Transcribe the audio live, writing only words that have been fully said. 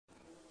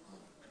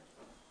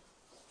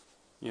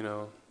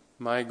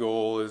My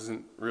goal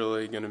isn't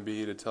really going to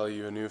be to tell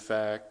you a new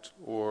fact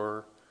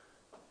or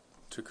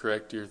to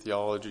correct your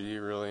theology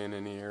really in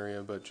any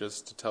area, but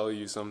just to tell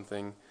you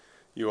something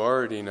you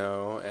already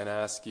know and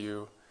ask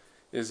you,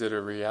 is it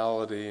a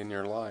reality in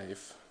your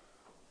life?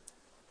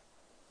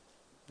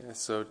 And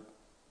so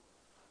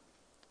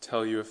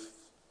tell you a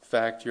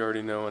fact you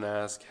already know and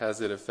ask, has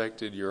it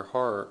affected your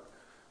heart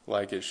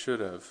like it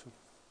should have?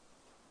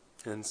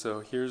 And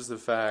so here's the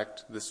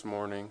fact this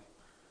morning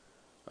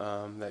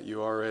that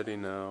you already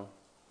know.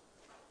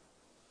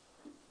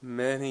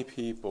 Many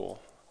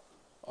people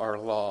are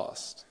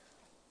lost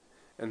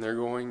and they're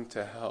going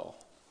to hell.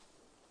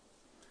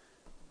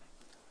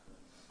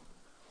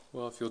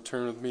 Well, if you'll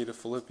turn with me to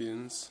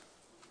Philippians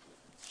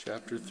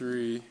chapter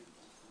 3, I'm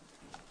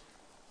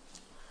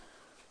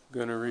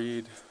going to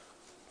read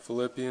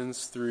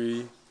Philippians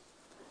 3,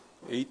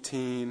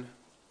 18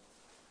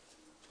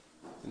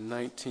 and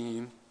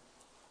 19.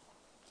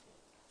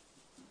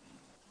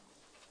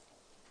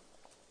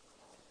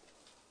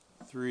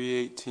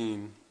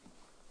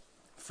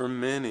 For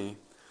many,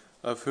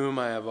 of whom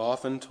I have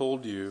often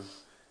told you,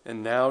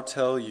 and now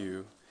tell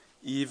you,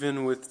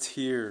 even with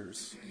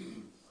tears,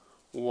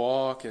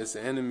 walk as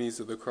enemies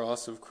of the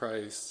cross of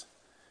Christ.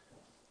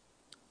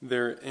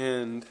 Their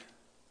end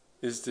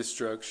is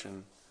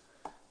destruction.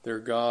 Their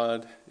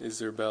God is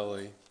their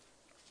belly,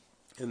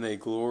 and they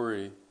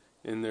glory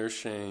in their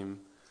shame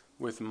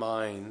with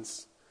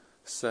minds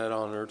set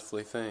on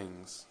earthly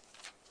things.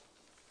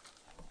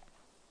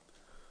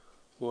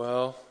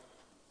 Well,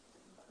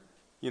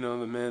 the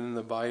men in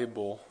the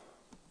Bible,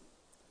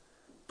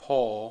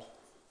 Paul,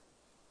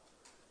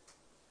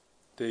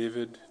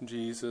 David,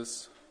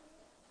 Jesus,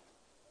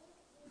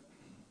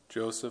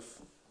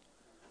 Joseph,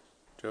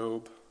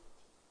 Job,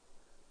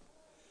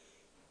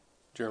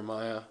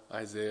 Jeremiah,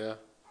 Isaiah,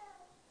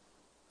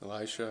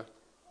 Elisha,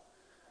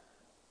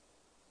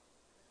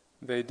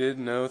 they did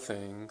know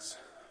things,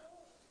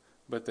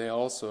 but they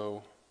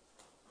also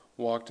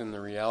walked in the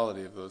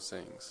reality of those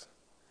things.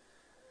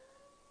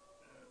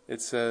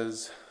 It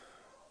says,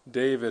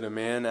 David, a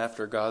man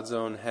after God's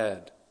own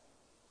head.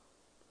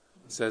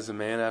 It says, a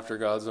man after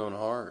God's own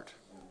heart.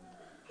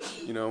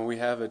 We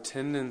have a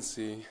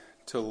tendency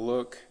to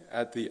look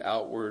at the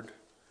outward,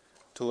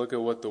 to look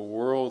at what the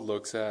world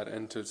looks at,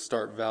 and to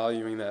start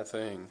valuing that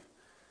thing.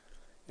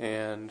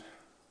 And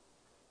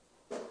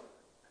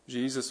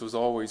Jesus was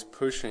always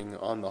pushing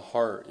on the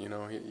heart.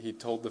 He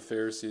told the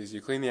Pharisees, you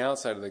clean the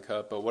outside of the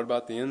cup, but what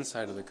about the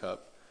inside of the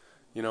cup?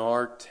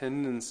 Our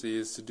tendency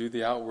is to do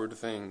the outward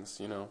things,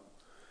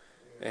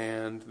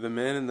 And the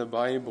men in the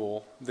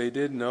Bible, they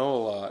did know a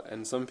lot,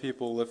 and some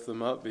people lift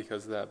them up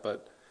because of that.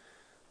 But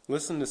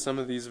listen to some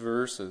of these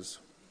verses.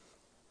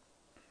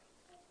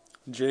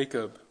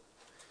 Jacob,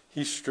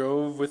 he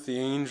strove with the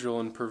angel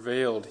and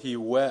prevailed. He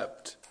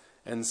wept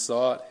and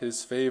sought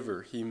his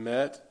favor. He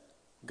met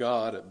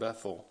God at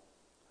Bethel.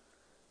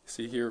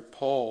 See here,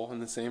 Paul, in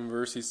the same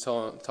verse, he's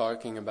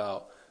talking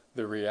about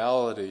the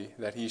reality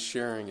that he's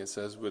sharing. It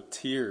says with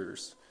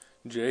tears.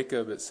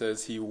 Jacob, it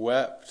says he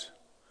wept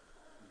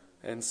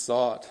and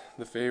sought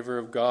the favor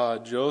of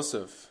God.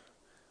 Joseph,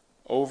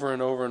 over and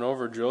over and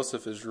over,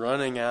 Joseph is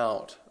running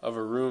out of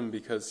a room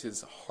because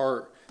his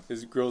heart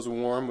grows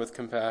warm with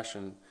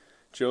compassion.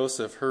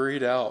 Joseph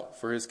hurried out,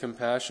 for his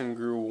compassion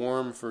grew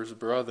warm for his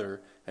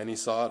brother, and he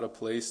sought a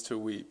place to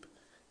weep.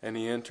 And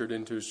he entered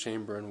into his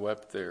chamber and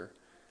wept there.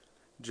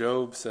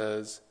 Job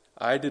says,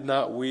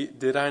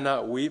 did I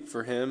not weep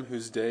for him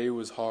whose day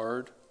was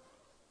hard?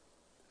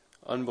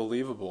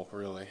 Unbelievable,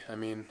 really.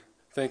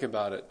 Think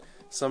about it.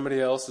 Somebody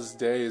else's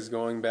day is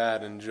going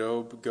bad, and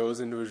Job goes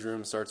into his room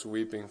and starts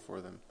weeping for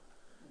them.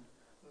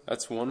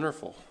 That's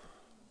wonderful.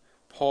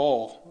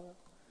 Paul,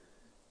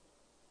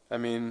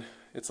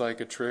 it's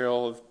like a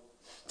trail of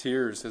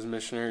tears, his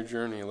missionary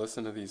journey.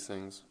 Listen to these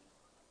things.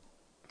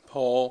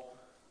 Paul,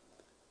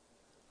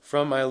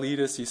 from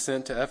Miletus he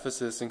sent to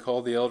Ephesus and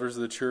called the elders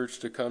of the church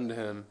to come to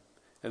him.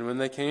 And when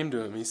they came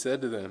to him, he said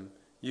to them,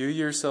 you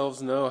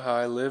yourselves know how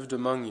I lived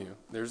among you.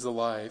 There's the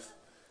life.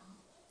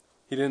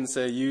 He didn't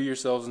say, you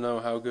yourselves know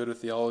how good a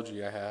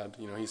theology I had.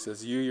 He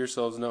says, you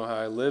yourselves know how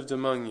I lived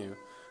among you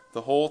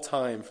the whole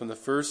time from the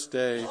first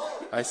day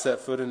I set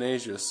foot in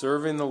Asia,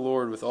 serving the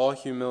Lord with all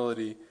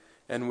humility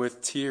and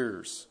with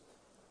tears,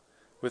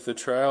 with the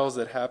trials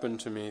that happened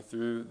to me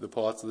through the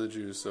plots of the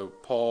Jews. So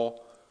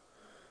Paul,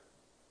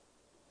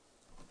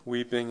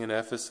 weeping in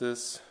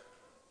Ephesus.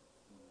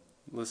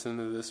 Listen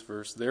to this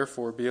verse.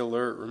 Therefore be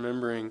alert,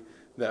 remembering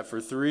that for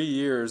 3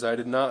 years I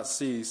did not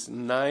cease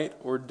night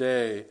or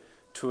day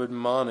to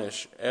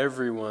admonish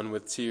everyone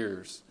with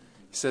tears.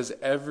 He says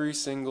every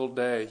single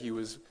day he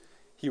was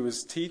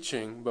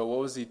teaching, but what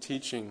was he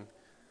teaching?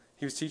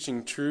 He was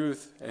teaching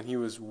truth, and he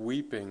was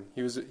weeping.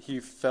 He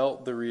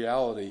felt the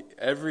reality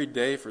every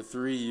day for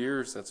 3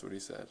 years. That's what he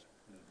said.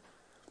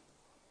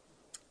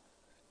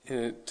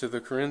 To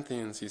the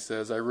Corinthians, he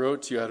says, I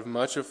wrote to you out of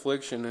much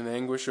affliction and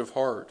anguish of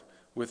heart,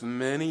 with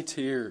many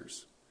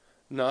tears,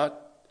 not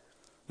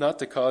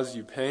to cause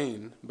you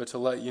pain, but to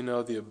let you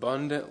know the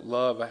abundant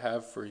love I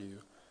have for you.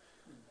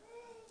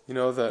 You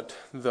know that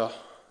the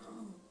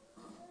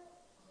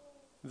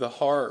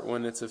heart,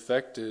 when it's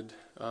affected,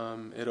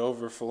 it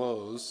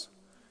overflows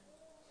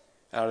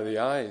out of the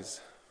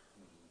eyes.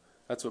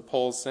 That's what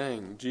Paul's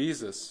saying.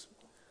 Jesus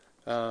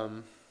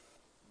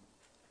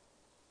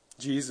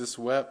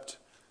wept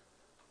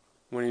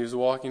when he was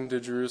walking to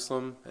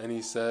Jerusalem, and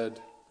he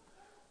said,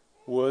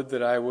 "Would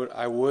that I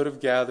would have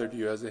gathered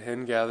you as a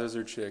hen gathers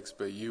her chicks,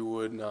 but you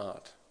would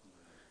not."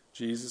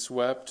 Jesus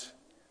wept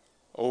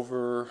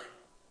over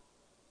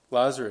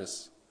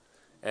Lazarus.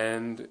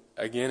 And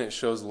again, it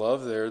shows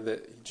love there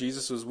that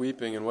Jesus was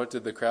weeping, and what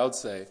did the crowd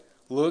say?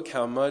 Look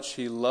how much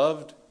he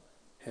loved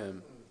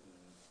him.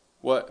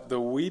 What the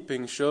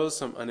weeping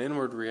shows an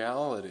inward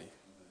reality.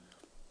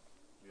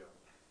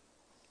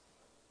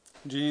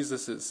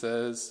 Jesus, it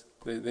says,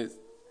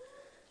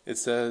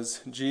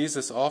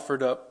 Jesus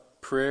offered up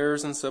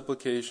prayers and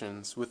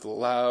supplications with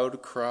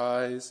loud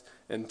cries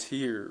and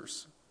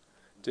tears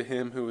to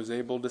him who was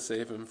able to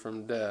save him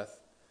from death,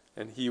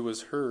 and he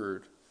was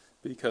heard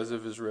because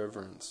of his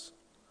reverence.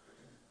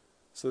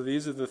 So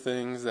these are the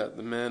things that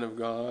the men of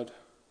God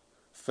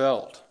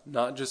felt,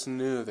 not just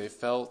knew, they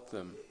felt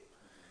them.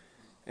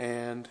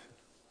 And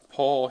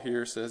Paul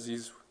here says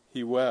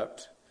he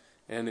wept.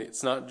 And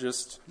it's not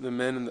just the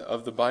men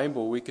of the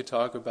Bible. We could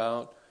talk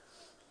about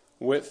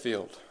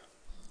Whitefield.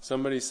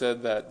 Somebody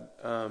said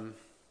that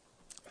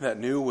that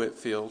new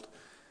Whitefield,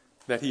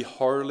 that he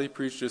hardly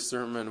preached a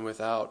sermon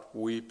without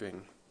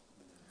weeping.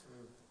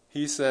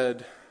 He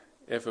said,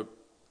 if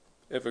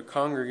a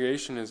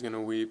congregation is going to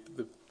weep,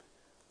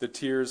 the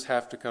tears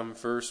have to come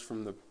first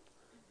from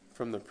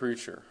the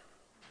preacher.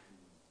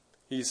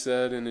 He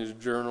said in his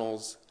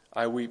journals,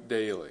 "I weep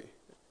daily."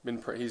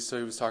 So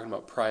he was talking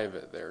about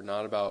private there,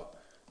 not about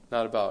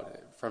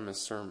from his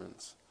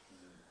sermons.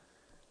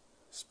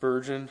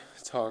 Spurgeon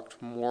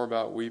talked more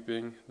about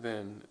weeping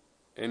than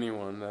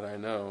anyone that I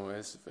know.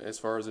 As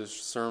far as his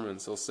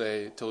sermons, he'll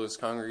say to his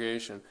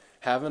congregation,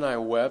 "Haven't I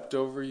wept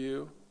over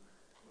you?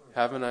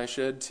 Haven't I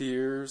shed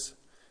tears?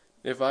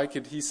 If I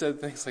could," he said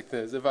things like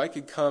this, "if I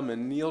could come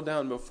and kneel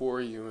down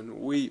before you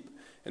and weep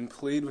and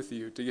plead with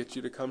you to get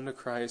you to come to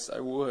Christ,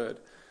 I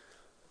would.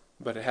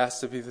 But it has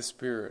to be the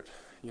Spirit,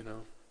 you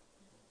know."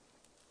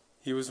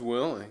 He was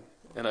willing,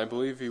 and I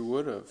believe he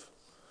would have.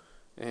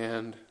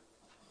 And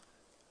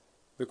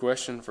the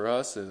question for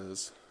us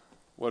is,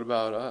 what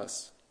about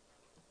us?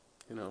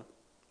 You know,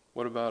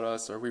 what about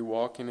us? Are we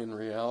walking in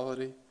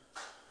reality?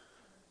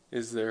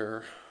 Is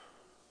our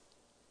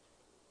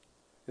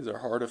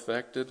heart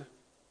affected?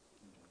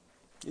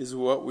 Is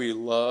what we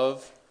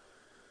love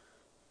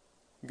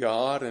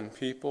God and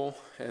people,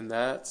 and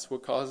that's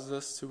what causes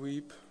us to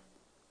weep?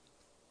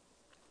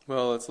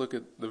 Well, let's look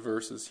at the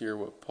verses here,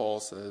 what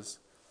Paul says.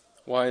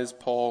 Why is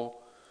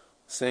Paul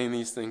saying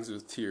these things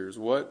with tears?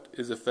 What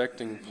is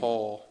affecting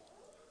Paul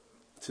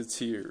to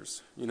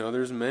tears? You know,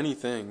 there's many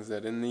things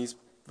that in these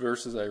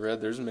verses I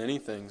read, there's many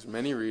things,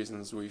 many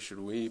reasons we should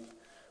weep.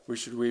 We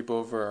should weep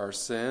over our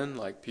sin,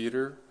 like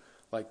Peter,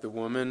 like the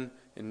woman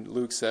in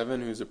Luke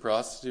 7 who's a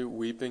prostitute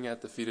weeping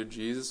at the feet of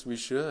Jesus. We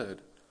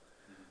should.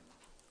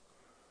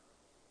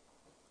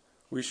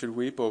 We should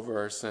weep over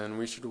our sin.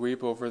 We should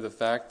weep over the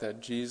fact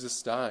that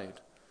Jesus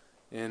died.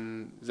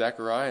 In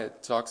Zechariah,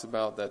 it talks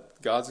about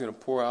that God's going to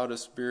pour out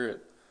His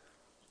Spirit,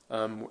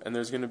 and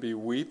there's going to be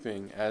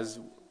weeping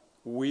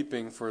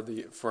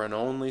for an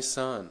only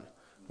Son.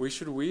 We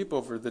should weep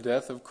over the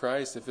death of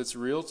Christ if it's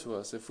real to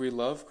us, if we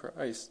love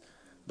Christ.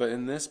 But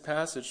in this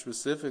passage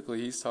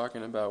specifically, he's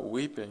talking about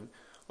weeping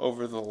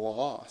over the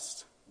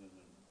lost.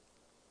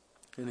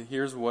 And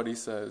here's what he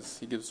says.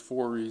 He gives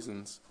 4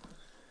 reasons.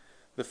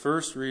 The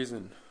first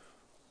reason,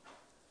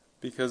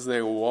 because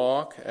they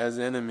walk as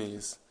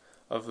enemies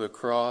of the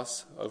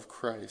cross of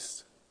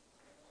Christ.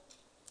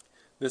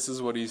 This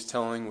is what he's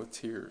telling with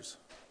tears.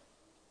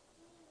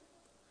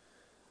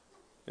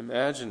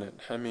 Imagine it.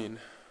 I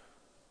mean,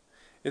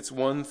 it's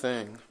one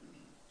thing.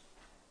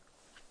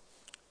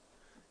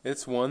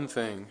 It's one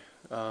thing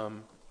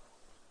to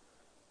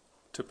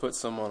put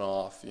someone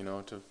off,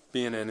 to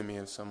be an enemy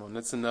of someone.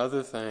 It's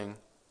another thing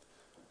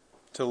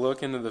to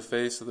look into the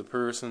face of the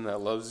person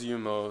that loves you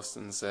most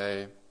and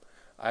say,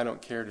 "I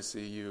don't care to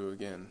see you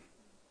again."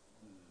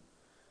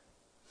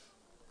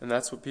 And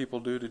that's what people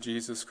do to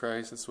Jesus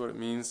Christ. That's what it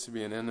means to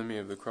be an enemy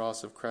of the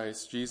cross of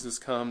Christ. Jesus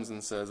comes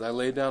and says, "I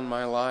lay down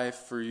my life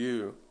for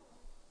you."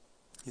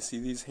 You see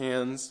these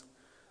hands?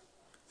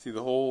 See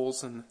the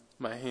holes in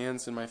my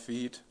hands and my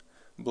feet?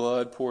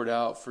 Blood poured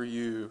out for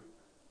you.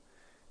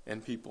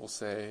 And people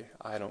say,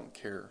 "I don't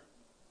care."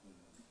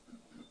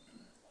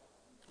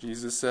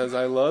 Jesus says,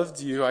 "I loved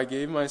you. I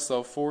gave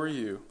myself for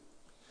you."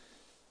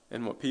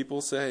 And what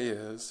people say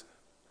is,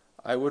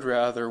 "I would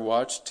rather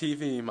watch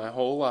TV my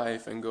whole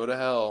life and go to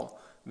hell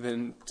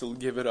than to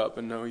give it up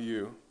and know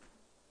you.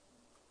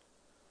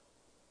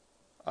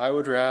 I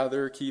would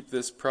rather keep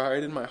this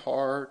pride in my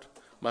heart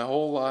my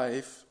whole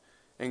life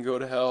and go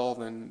to hell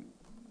than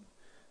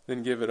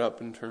give it up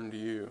and turn to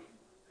you.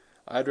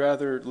 I'd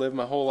rather live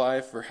my whole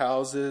life for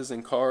houses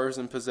and cars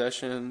and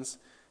possessions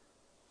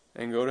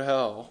and go to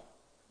hell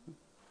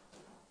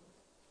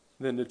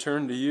than to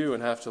turn to you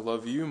and have to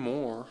love you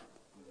more.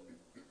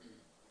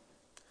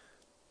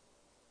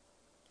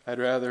 I'd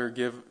rather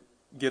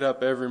get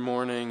up every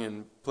morning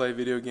and play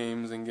video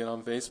games and get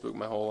on Facebook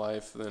my whole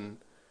life and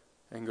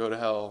go to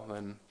hell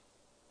than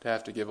to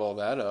have to give all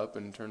that up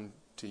and turn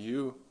to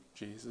you,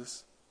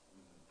 Jesus.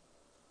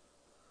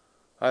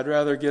 I'd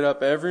rather get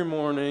up every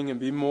morning and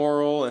be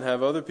moral and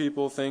have other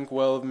people think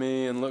well of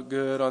me and look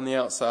good on the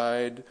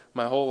outside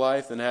my whole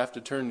life than have to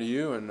turn to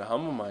you and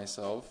humble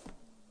myself.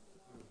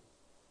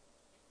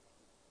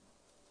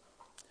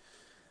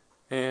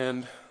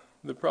 And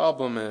the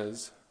problem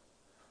is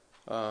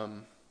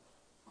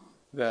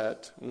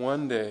that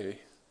one day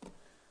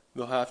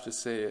they'll have to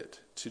say it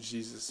to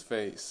Jesus'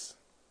 face.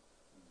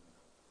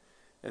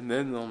 And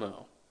then they'll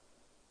know.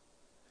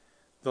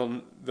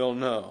 They'll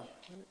know.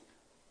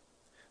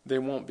 They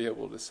won't be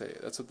able to say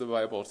it. That's what the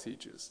Bible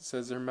teaches. It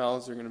says their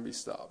mouths are going to be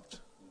stopped.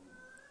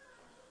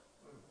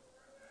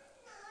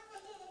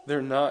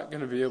 They're not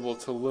going to be able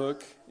to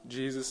look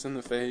Jesus in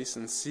the face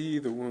and see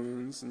the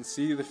wounds and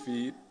see the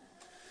feet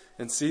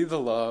and see the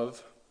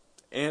love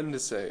and to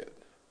say it.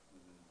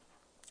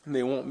 And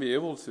they won't be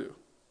able to.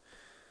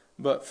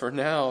 But for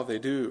now, they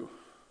do.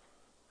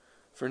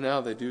 For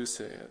now, they do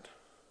say it.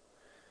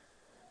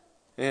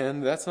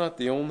 And that's not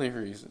the only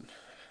reason.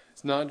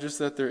 It's not just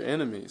that they're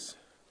enemies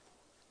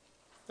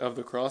of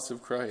the cross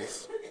of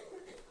Christ.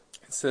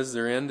 It says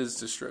their end is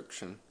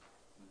destruction.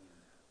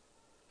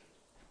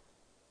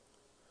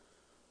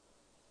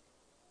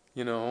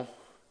 You know,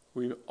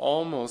 we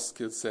almost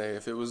could say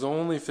if it was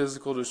only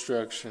physical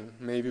destruction,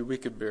 maybe we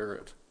could bear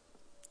it.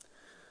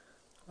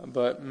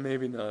 But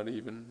maybe not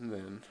even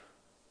then.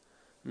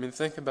 I mean,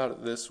 think about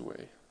it this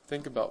way.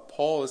 Think about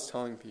Paul is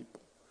telling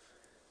people,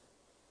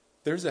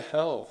 there's a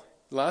hell.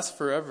 It lasts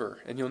forever,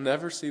 and you'll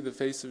never see the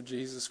face of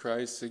Jesus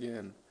Christ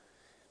again.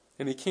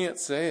 And he can't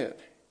say it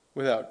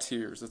without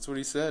tears. That's what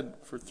he said.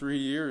 For 3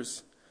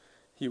 years,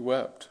 he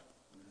wept.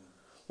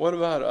 What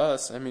about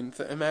us? I mean,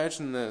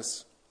 imagine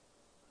this.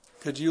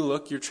 Could you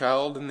look your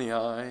child in the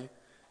eye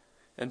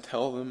and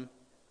tell them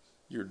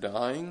you're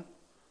dying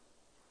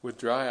with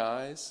dry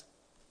eyes?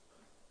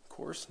 Of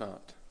course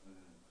not.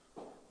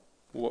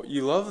 Well,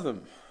 you love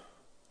them.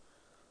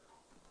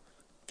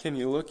 Can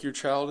you look your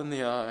child in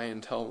the eye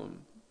and tell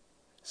them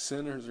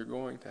sinners are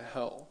going to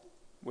hell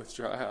with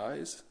dry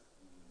eyes?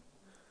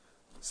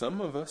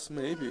 Some of us,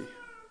 maybe.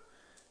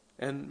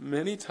 And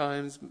many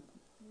times,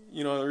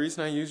 you know, the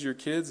reason I use your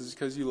kids is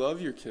because you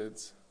love your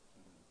kids.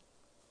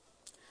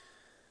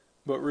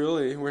 But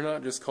really, we're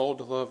not just called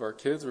to love our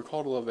kids, we're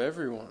called to love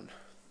everyone.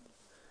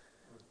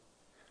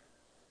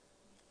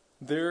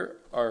 There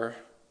are,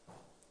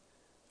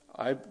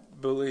 I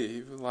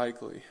believe,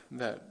 likely,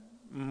 that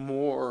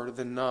more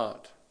than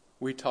not,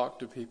 we talk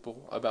to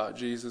people about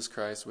Jesus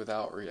Christ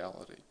without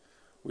reality.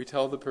 We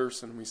tell the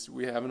person,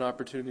 we have an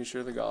opportunity to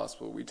share the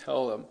gospel, we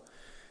tell them,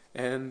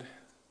 and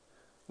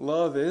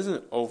love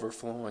isn't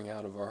overflowing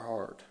out of our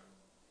heart.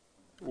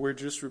 We're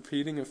just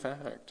repeating a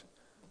fact.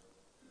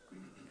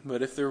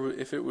 But if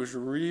it was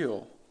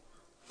real,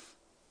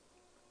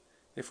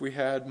 if we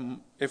had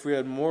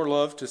more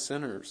love to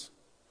sinners,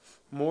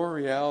 more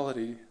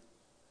reality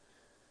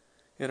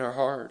in our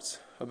hearts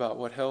about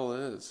what hell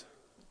is,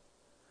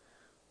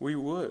 we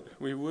would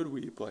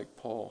weep like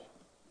Paul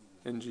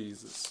and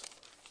Jesus.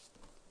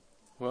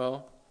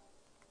 Well,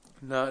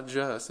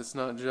 it's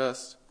not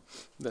just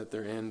that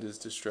their end is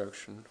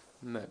destruction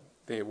and that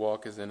they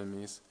walk as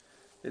enemies.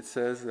 It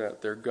says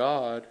that their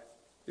God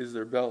is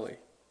their belly.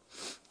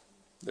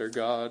 Their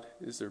God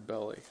is their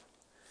belly.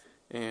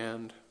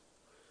 And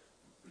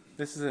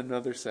this is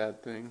another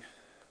sad thing.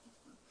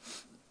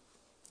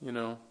 You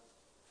know,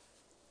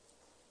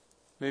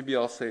 maybe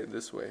I'll say it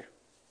this way.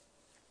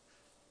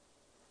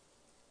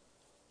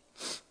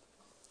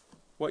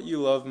 What you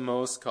love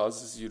most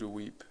causes you to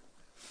weep.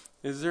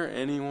 Is there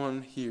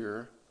anyone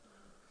here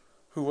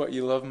who what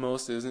you love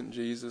most isn't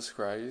Jesus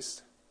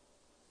Christ?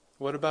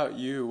 What about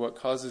you? What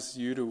causes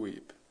you to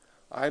weep?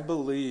 I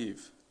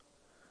believe,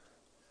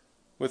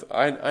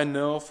 I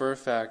know for a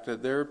fact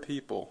that there are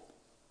people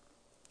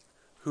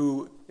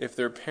who, if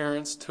their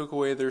parents took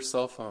away their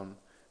cell phone,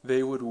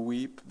 they would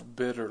weep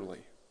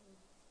bitterly.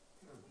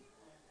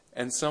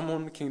 And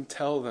someone can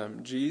tell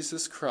them,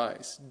 Jesus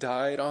Christ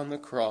died on the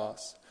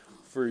cross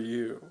for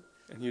you,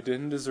 and you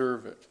didn't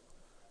deserve it.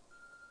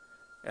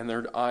 And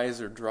their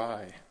eyes are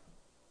dry.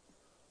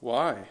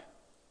 Why?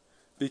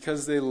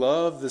 Because they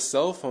love the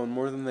cell phone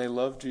more than they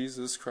love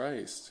Jesus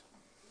Christ.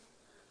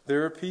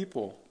 There are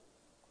people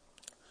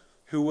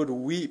who would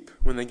weep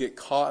when they get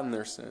caught in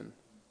their sin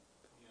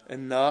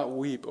and not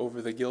weep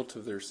over the guilt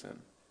of their sin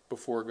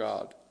before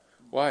God.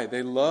 Why?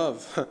 They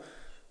love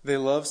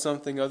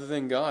something other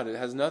than God. It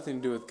has nothing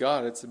to do with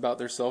God. It's about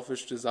their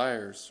selfish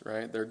desires,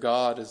 right? Their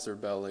God is their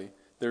belly.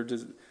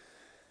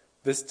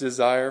 This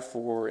desire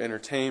for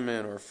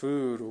entertainment or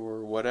food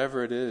or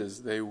whatever it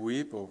is, they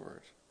weep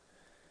over it.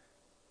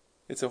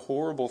 It's a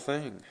horrible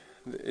thing.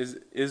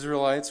 The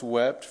Israelites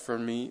wept for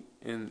meat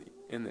in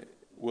the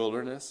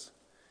wilderness.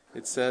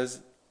 It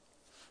says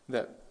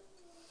that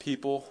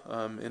people.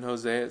 In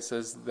Hosea it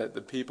says that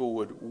the people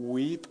would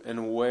weep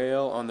and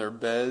wail on their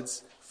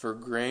beds for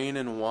grain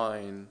and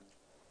wine.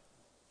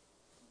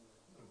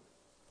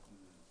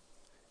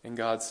 And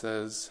God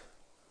says,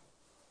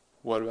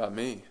 what about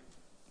me?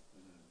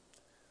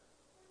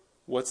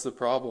 What's the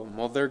problem?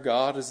 Well, their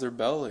God is their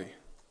belly.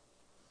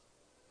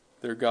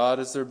 Their God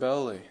is their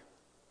belly.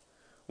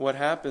 What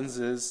happens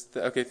is,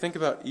 think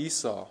about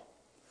Esau.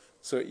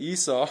 So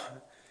Esau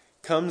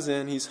comes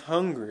in, he's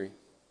hungry.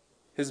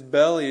 His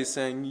belly is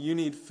saying, you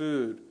need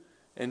food.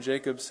 And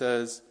Jacob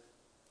says,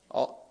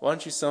 why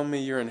don't you sell me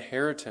your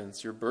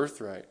inheritance, your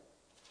birthright?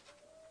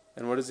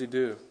 And what does he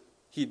do?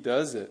 He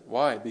does it.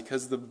 Why?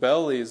 Because the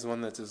belly is the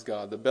one that's his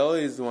God. The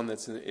belly is the one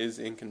that is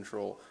in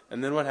control.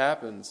 And then what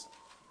happens?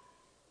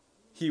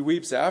 He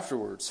weeps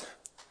afterwards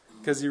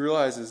because he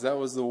realizes that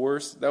was the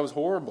worst. That was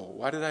horrible.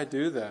 Why did I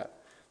do that?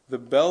 The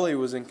belly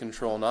was in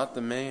control, not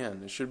the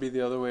man. It should be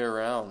the other way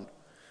around.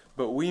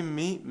 But we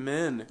meet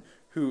men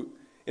who,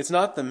 it's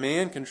not the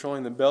man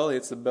controlling the belly,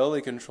 it's the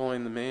belly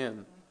controlling the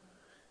man.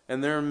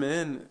 And there are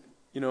men,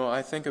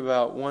 I think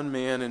about one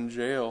man in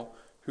jail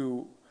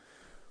who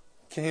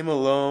came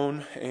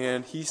alone,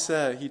 and he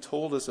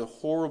told us a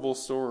horrible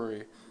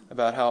story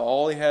about how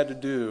all he had to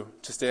do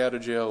to stay out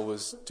of jail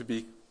was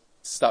to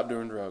stop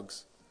doing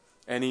drugs.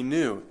 And he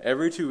knew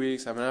every 2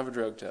 weeks I'm going to have a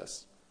drug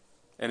test.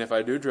 And if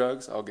I do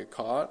drugs, I'll get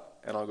caught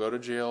and I'll go to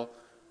jail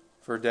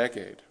for a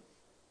decade.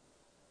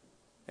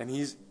 And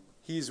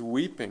he's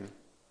weeping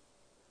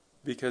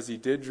because he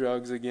did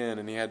drugs again,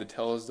 and he had to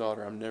tell his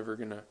daughter, I'm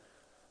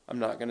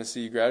not going to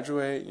see you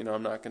graduate,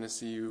 I'm not going to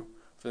see you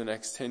for the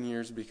next 10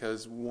 years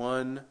because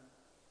one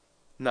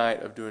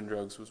night of doing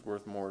drugs was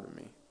worth more to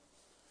me.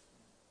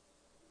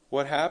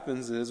 What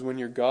happens is when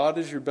your God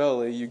is your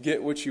belly, you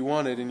get what you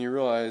wanted and you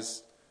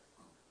realize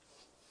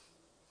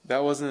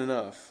that wasn't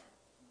enough.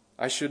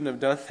 I shouldn't have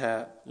done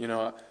that.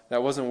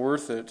 That wasn't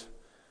worth it.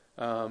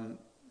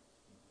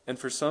 And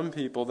for some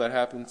people that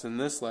happens in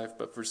this life,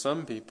 but for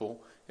some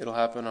people it'll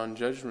happen on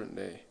Judgment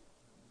Day.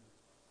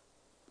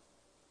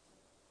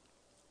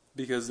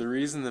 Because the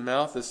reason the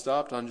mouth is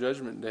stopped on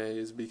Judgment Day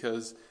is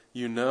because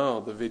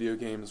the video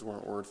games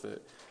weren't worth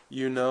it.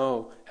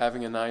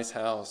 Having a nice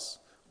house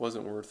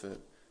wasn't worth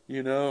it.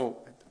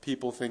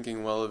 People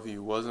thinking well of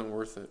you wasn't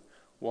worth it.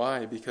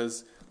 Why?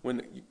 Because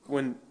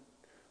when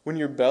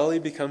your belly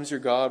becomes your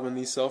God, when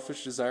these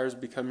selfish desires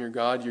become your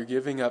God, you're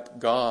giving up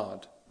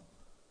God.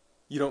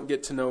 You don't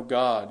get to know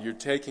God. You're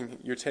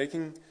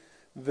taking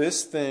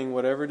this thing,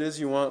 whatever it is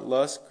you want,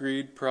 lust,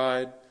 greed,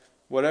 pride,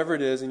 whatever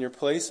it is, and you're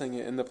placing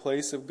it in the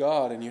place of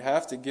God. And you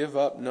have to give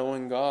up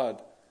knowing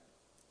God.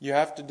 You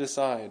have to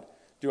decide,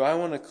 do I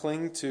want to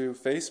cling to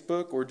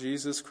Facebook or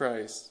Jesus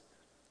Christ?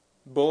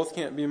 Both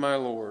can't be my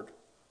Lord.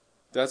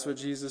 That's what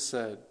Jesus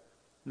said.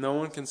 No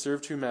one can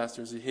serve two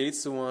masters. He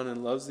hates the one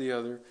and loves the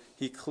other.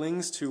 He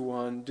clings to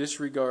one,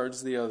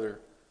 disregards the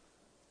other.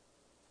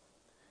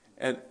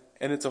 And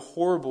it's a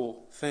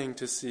horrible thing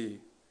to see.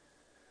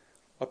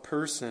 A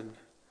person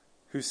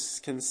who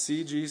can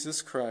see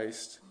Jesus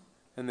Christ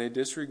and they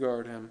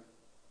disregard him,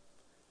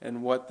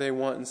 and what they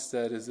want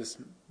instead is this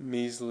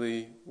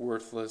measly,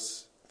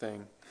 worthless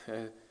thing.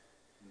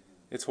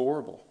 It's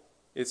horrible.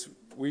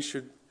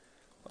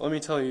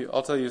 I'll tell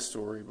you a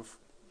story.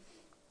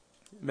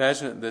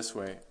 Imagine it this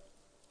way.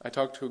 I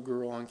talked to a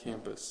girl on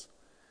campus,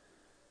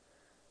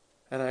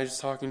 and I was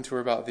talking to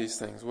her about these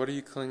things. What are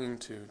you clinging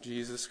to?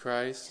 Jesus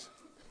Christ?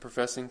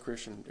 Professing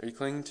Christian. Are you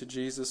clinging to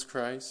Jesus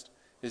Christ?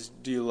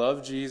 Do you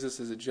love Jesus?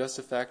 Is it just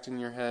a fact in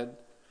your head?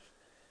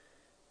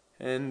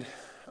 And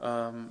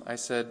I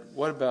said,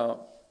 what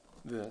about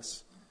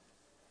this?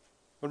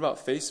 What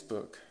about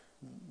Facebook?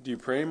 Do you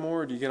pray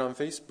more, or do you get on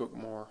Facebook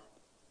more?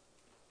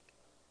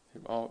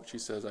 Oh, she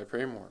says, I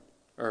pray more.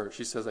 Or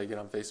she says, I get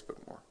on Facebook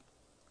more.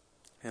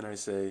 And I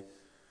say,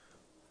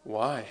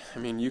 why?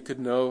 You could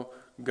know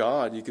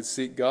God. You could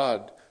seek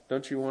God.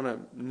 Don't you want to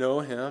know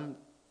Him?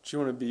 Don't you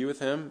want to be with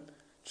Him?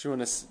 Don't you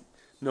want to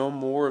know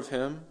more of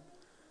Him?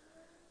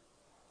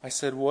 I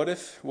said, what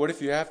if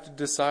you have to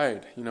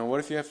decide?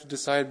 What if you have to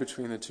decide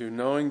between the two,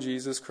 knowing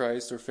Jesus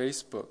Christ or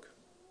Facebook?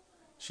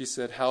 She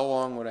said, how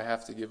long would I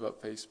have to give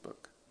up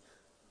Facebook?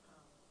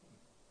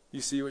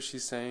 You see what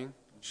she's saying?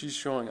 She's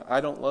showing,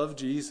 I don't love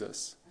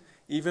Jesus.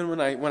 Even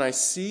when I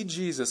see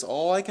Jesus,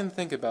 all I can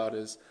think about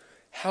is,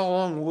 how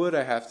long would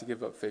I have to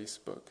give up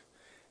Facebook?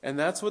 And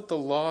that's what the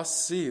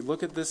lost see.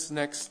 Look at this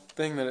next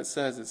thing that it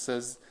says. It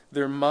says,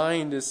 their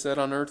mind is set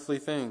on earthly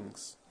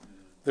things.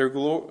 Their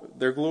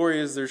glory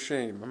is their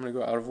shame. I'm going to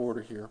go out of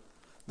order here.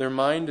 Their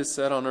mind is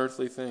set on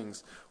earthly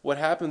things. What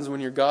happens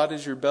when your God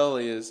is your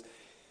belly is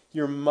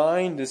your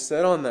mind is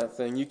set on that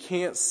thing. You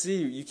can't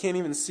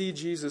even see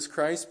Jesus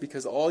Christ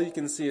because all you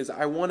can see is,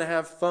 I want to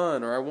have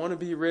fun, or I want to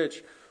be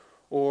rich,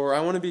 or I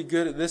want to be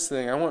good at this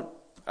thing. I want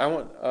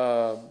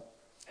to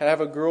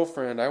have a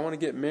girlfriend. I want to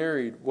get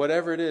married.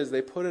 Whatever it is,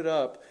 they put it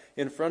up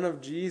in front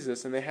of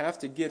Jesus, and they have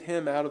to get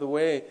Him out of the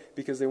way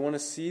because they want to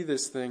see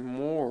this thing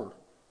more.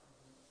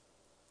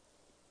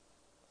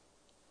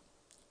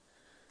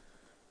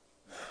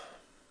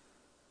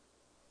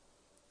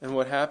 And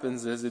what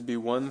happens is it'd be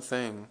one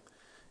thing.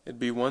 It'd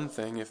be one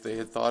thing if they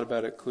had thought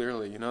about it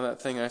clearly. You know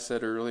that thing I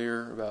said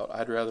earlier about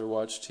I'd rather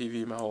watch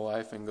TV my whole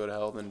life and go to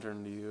hell than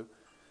turn to you?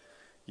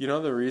 You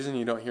know the reason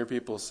you don't hear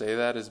people say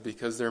that is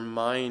because their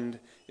mind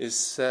is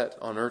set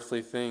on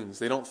earthly things.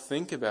 They don't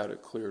think about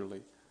it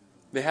clearly.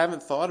 They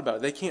haven't thought about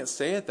it. They can't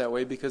say it that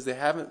way because they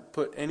haven't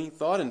put any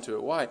thought into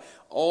it. Why?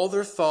 All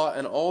their thought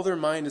and all their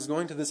mind is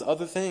going to this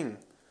other thing.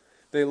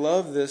 They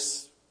love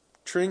this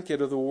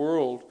trinket of the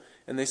world,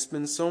 and they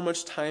spend so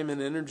much time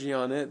and energy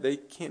on it, they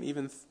can't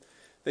even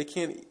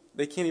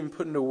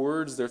put into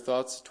words their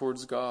thoughts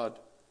towards God.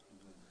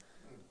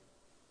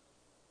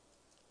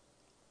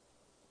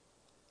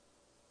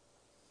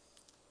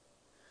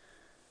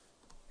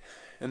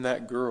 And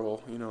that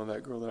girl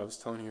that I was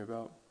telling you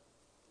about,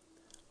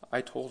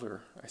 I told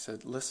her, I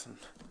said, listen,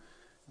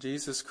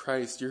 Jesus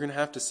Christ, you're going to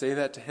have to say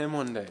that to him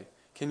one day.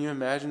 Can you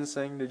imagine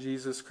saying to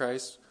Jesus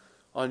Christ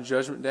on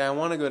Judgment Day, I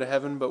want to go to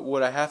heaven, but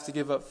would I have to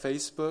give up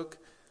Facebook?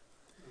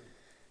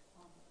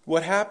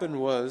 What happened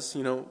was,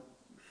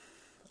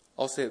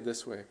 I'll say it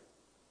this way.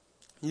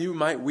 You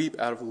might weep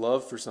out of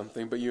love for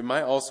something, but you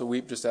might also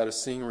weep just out of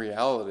seeing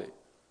reality.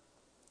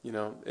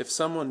 If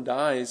someone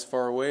dies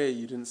far away,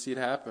 you didn't see it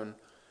happen.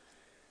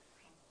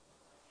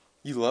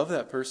 You love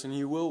that person,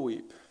 you will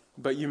weep.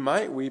 But you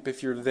might weep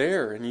if you're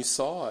there and you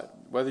saw it,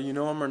 whether you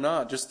know him or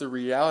not. Just the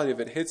reality of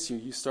it hits you,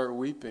 you start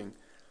weeping.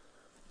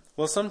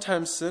 Well,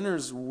 sometimes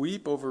sinners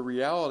weep over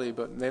reality,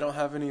 but they don't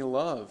have any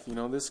love.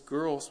 This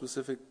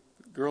specific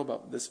girl,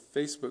 about this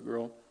Facebook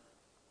girl,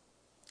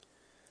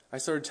 I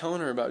started telling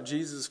her about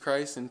Jesus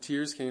Christ and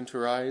tears came to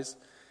her eyes.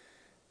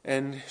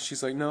 And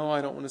she's like, no,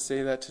 I don't want to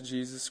say that to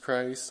Jesus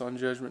Christ on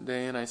Judgment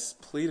Day. And I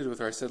pleaded with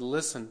her. I said,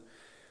 listen,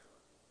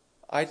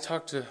 I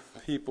talk to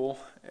people,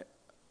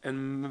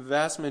 and the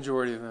vast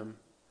majority of them,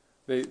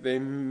 they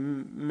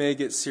may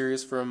get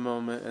serious for a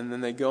moment, and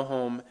then they go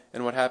home,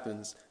 and what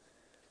happens?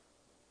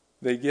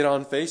 They get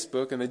on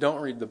Facebook, and they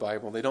don't read the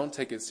Bible. They don't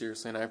take it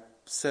seriously. And I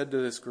said to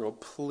this girl,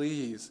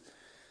 please,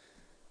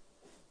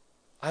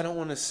 I don't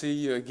want to see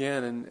you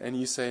again, and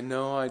you say,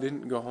 no, I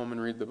didn't go home and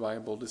read the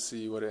Bible to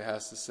see what it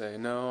has to say.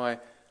 No,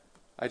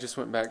 I just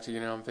went back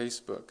to on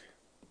Facebook.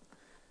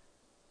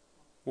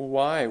 Well,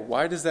 why?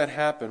 Why does that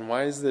happen?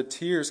 Why is the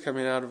tears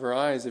coming out of her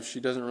eyes if she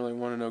doesn't really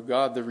want to know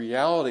God? The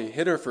reality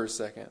hit her for a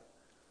second.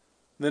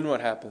 Then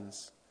what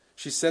happens?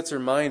 She sets her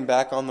mind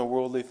back on the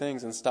worldly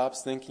things and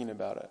stops thinking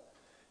about it.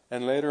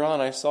 And later on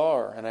I saw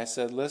her and I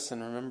said,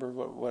 listen, remember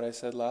what I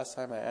said last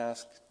time? I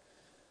asked,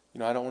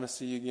 I don't want to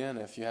see you again.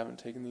 If you haven't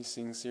taken these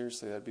things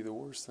seriously, that'd be the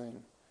worst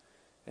thing.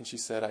 And she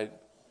said,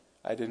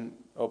 I didn't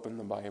open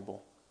the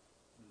Bible.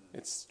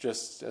 It's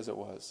just as it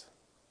was.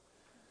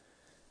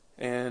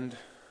 And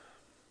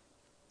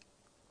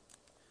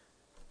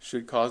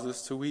should cause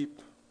us to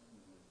weep.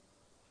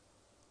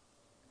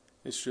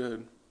 It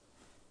should.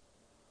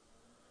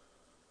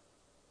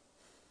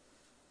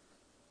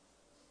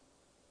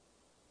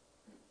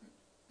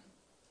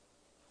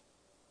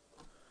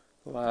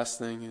 The last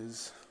thing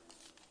is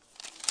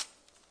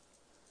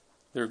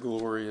their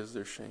glory is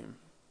their shame.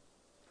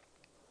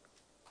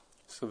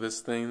 So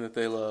this thing that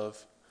they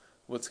love,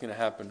 what's going to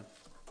happen?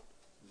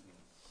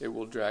 It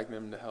will drag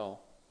them to hell.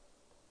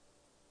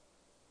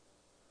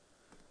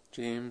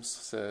 James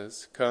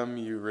says, come,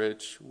 you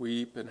rich,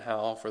 weep and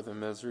howl for the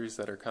miseries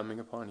that are coming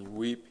upon you.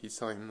 Weep, he's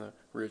telling the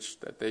rich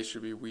that they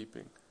should be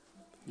weeping.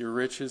 Your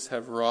riches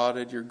have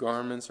rotted, your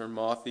garments are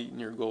moth-eaten,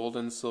 your gold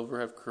and silver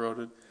have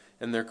corroded,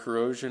 and their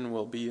corrosion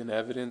will be an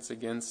evidence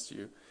against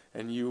you,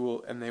 and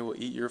they will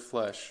eat your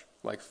flesh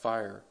like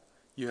fire.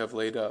 You have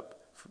laid up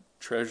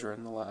treasure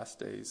in the last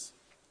days.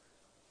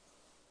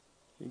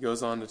 He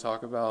goes on to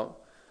talk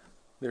about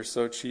they're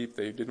so cheap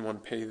they didn't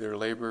want to pay their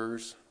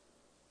laborers,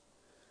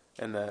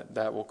 and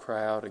that will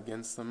cry out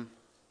against them.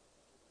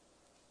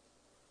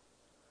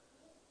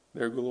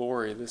 Their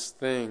glory, this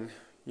thing,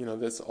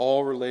 that's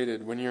all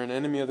related. When you're an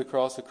enemy of the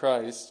cross of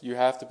Christ, you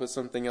have to put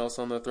something else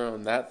on the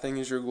throne. That thing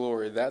is your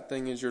glory. That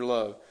thing is your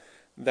love.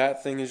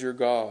 That thing is your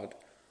God.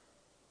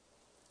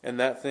 And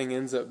that thing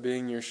ends up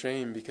being your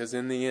shame, because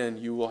in the end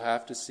you will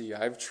have to see,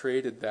 I've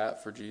traded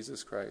that for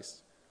Jesus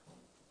Christ.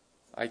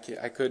 I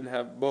couldn't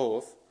have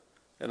both,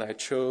 and I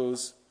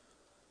chose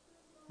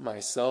my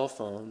cell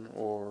phone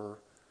or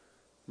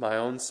my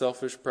own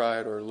selfish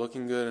pride or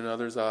looking good in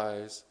others'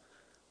 eyes.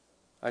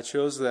 I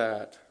chose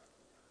that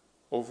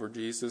over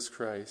Jesus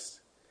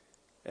Christ.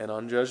 And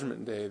on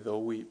Judgment Day,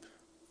 they'll weep.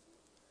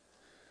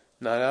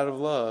 Not out of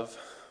love,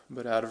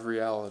 but out of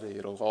reality.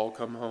 It'll all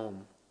come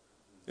home.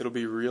 It'll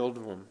be real to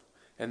them.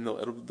 And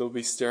they'll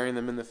be staring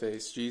them in the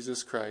face.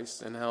 Jesus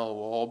Christ and hell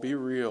will all be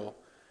real.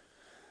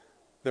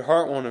 Their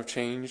heart won't have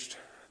changed.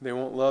 They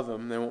won't love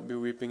him. They won't be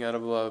weeping out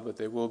of love, but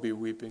they will be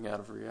weeping out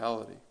of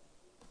reality.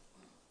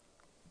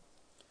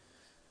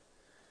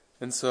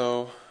 And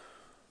so,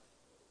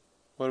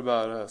 what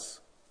about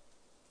us?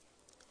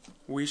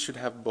 We should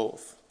have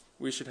both.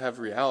 We should have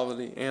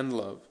reality and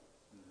love.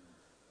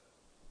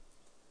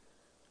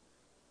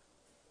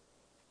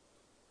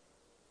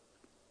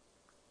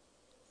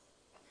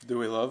 Do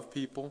we love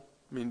people?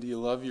 I mean, do you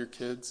love your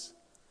kids?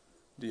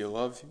 Do you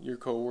love your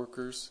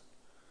coworkers?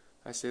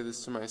 I say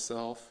this to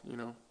myself,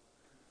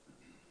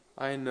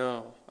 I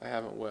know I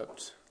haven't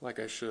wept like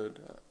I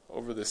should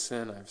over the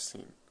sin I've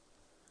seen.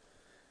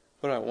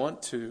 But I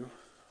want to.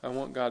 I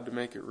want God to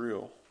make it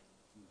real.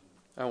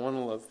 I want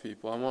to love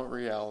people. I want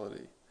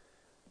reality.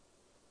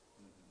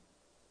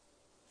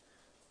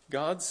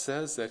 God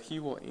says that He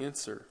will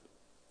answer.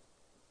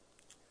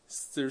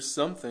 There's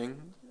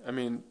something,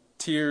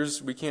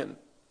 tears, we can't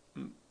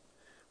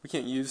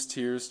use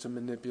tears to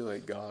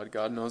manipulate God.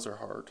 God knows our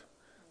heart.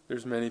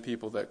 There's many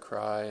people that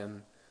cry,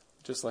 and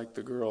just like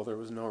the girl, there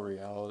was no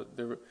reality.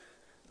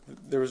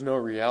 There was no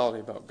reality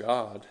about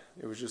God.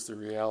 It was just the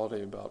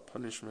reality about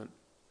punishment.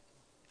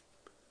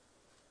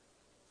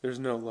 There's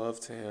no love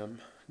to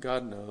Him.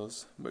 God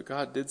knows. But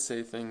God did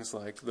say things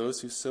like,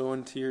 "Those who sow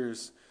in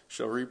tears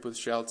shall reap with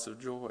shouts of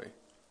joy.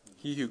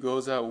 He who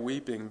goes out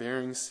weeping,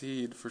 bearing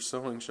seed for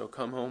sowing, shall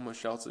come home with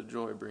shouts of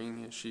joy,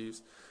 bringing his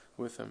sheaves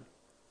with him."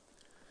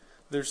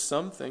 There's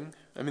something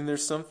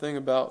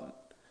about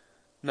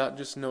not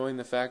just knowing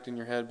the fact in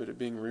your head, but it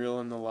being real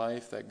in the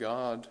life that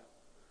God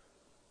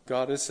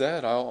has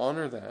said, "I'll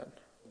honor that."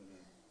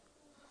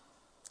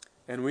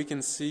 And we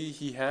can see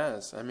He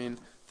has.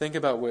 Think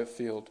about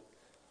Whitefield.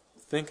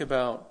 Think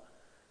about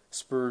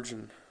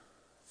Spurgeon.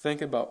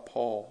 Think about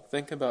Paul.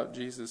 Think about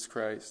Jesus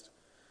Christ.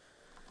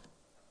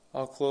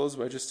 I'll close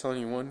by just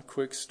telling you one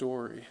quick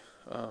story.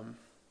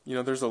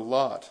 There's a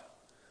lot.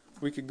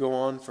 We could go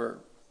on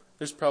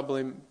there's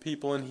probably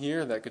people in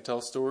here that could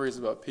tell stories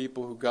about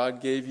people who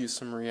God gave you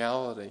some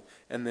reality,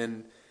 and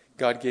then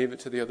God gave it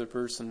to the other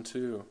person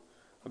too.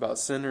 About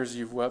sinners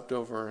you've wept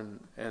over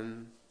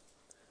and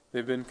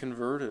they've been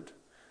converted.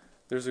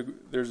 There's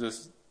a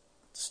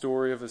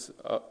story of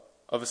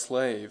a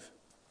slave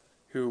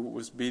who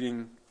was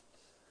being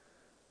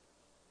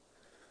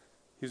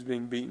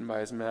beaten by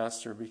his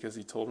master because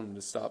he told him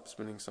to stop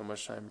spending so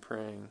much time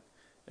praying.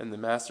 And the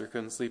master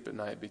couldn't sleep at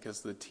night because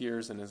of the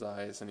tears in his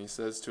eyes. And he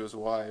says to his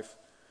wife,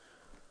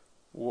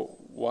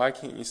 "Why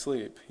can't you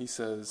sleep?" He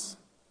says,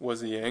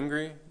 "Was he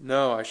angry?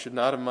 No, I should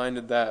not have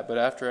minded that. But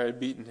after I had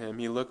beaten him,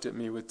 he looked at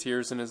me with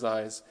tears in his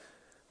eyes,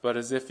 but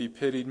as if he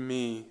pitied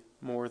me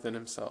more than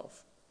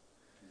himself."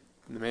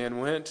 And the man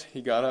went,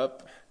 he got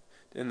up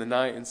in the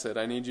night and said,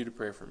 "I need you to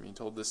pray for me." He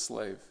told this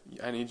slave,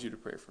 "I need you to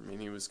pray for me."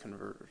 And he was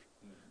converted.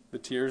 The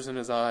tears in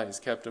his eyes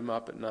kept him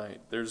up at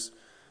night. There's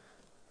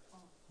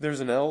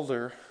an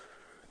elder.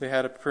 They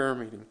had a prayer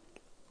meeting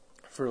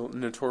for a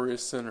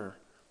notorious sinner.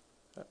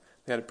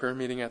 They had a prayer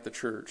meeting at the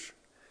church.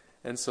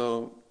 And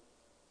so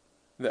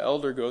the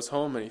elder goes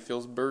home and he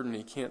feels burdened.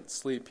 He can't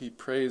sleep. He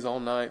prays all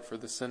night for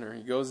the sinner.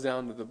 He goes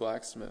down to the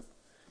blacksmith.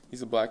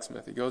 He's a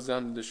blacksmith. He goes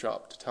down to the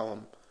shop to tell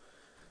him.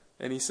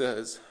 And he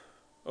says,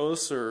 "Oh,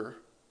 sir,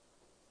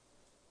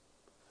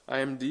 I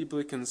am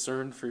deeply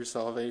concerned for your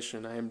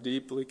salvation. I am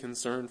deeply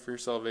concerned for your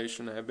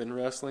salvation. I have been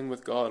wrestling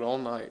with God all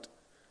night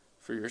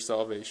for your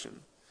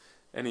salvation."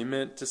 And he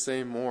meant to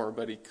say more,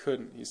 but he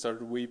couldn't. He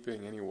started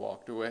weeping and he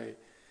walked away.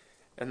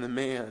 And the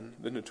man,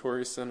 the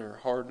notorious sinner,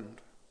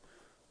 hardened,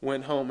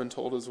 went home and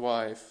told his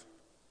wife.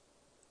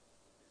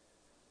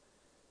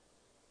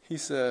 He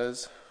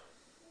says,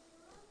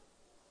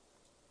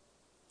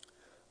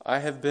 "I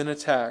have been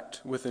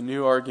attacked with a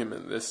new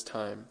argument this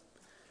time.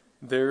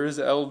 There is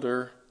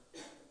Elder,"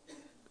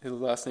 his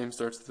last name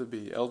starts with a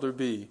B, Elder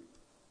B.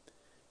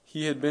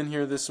 "He had been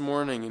here this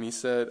morning and he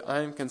said, 'I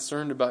am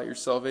concerned about your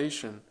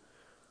salvation.'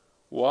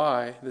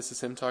 Why?" This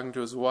is him talking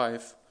to his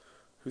wife,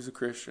 who's a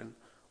Christian.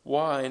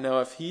 "Why?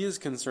 Now if he is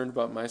concerned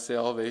about my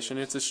salvation,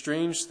 it's a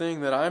strange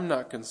thing that I'm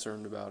not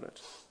concerned about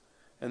it."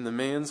 And the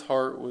man's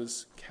heart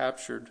was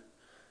captured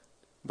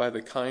by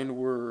the kind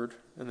word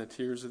and the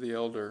tears of the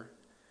elder.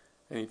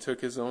 And he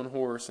took his own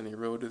horse and he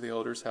rode to the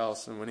elder's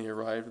house. And when he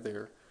arrived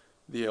there,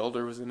 the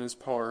elder was in his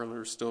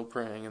parlor still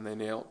praying, and they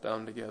knelt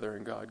down together,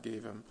 and God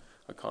gave him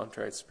a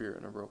contrite spirit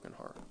and a broken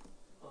heart.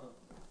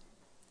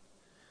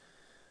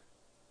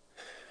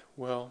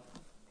 Well,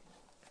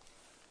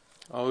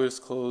 I'll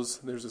just close.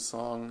 There's a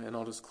song, and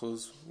I'll just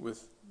close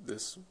with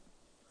this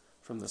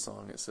from the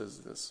song. It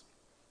says this: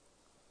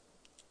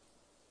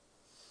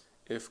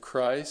 "If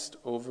Christ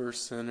over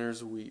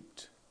sinners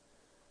wept,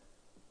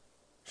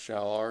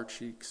 shall our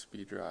cheeks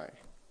be dry?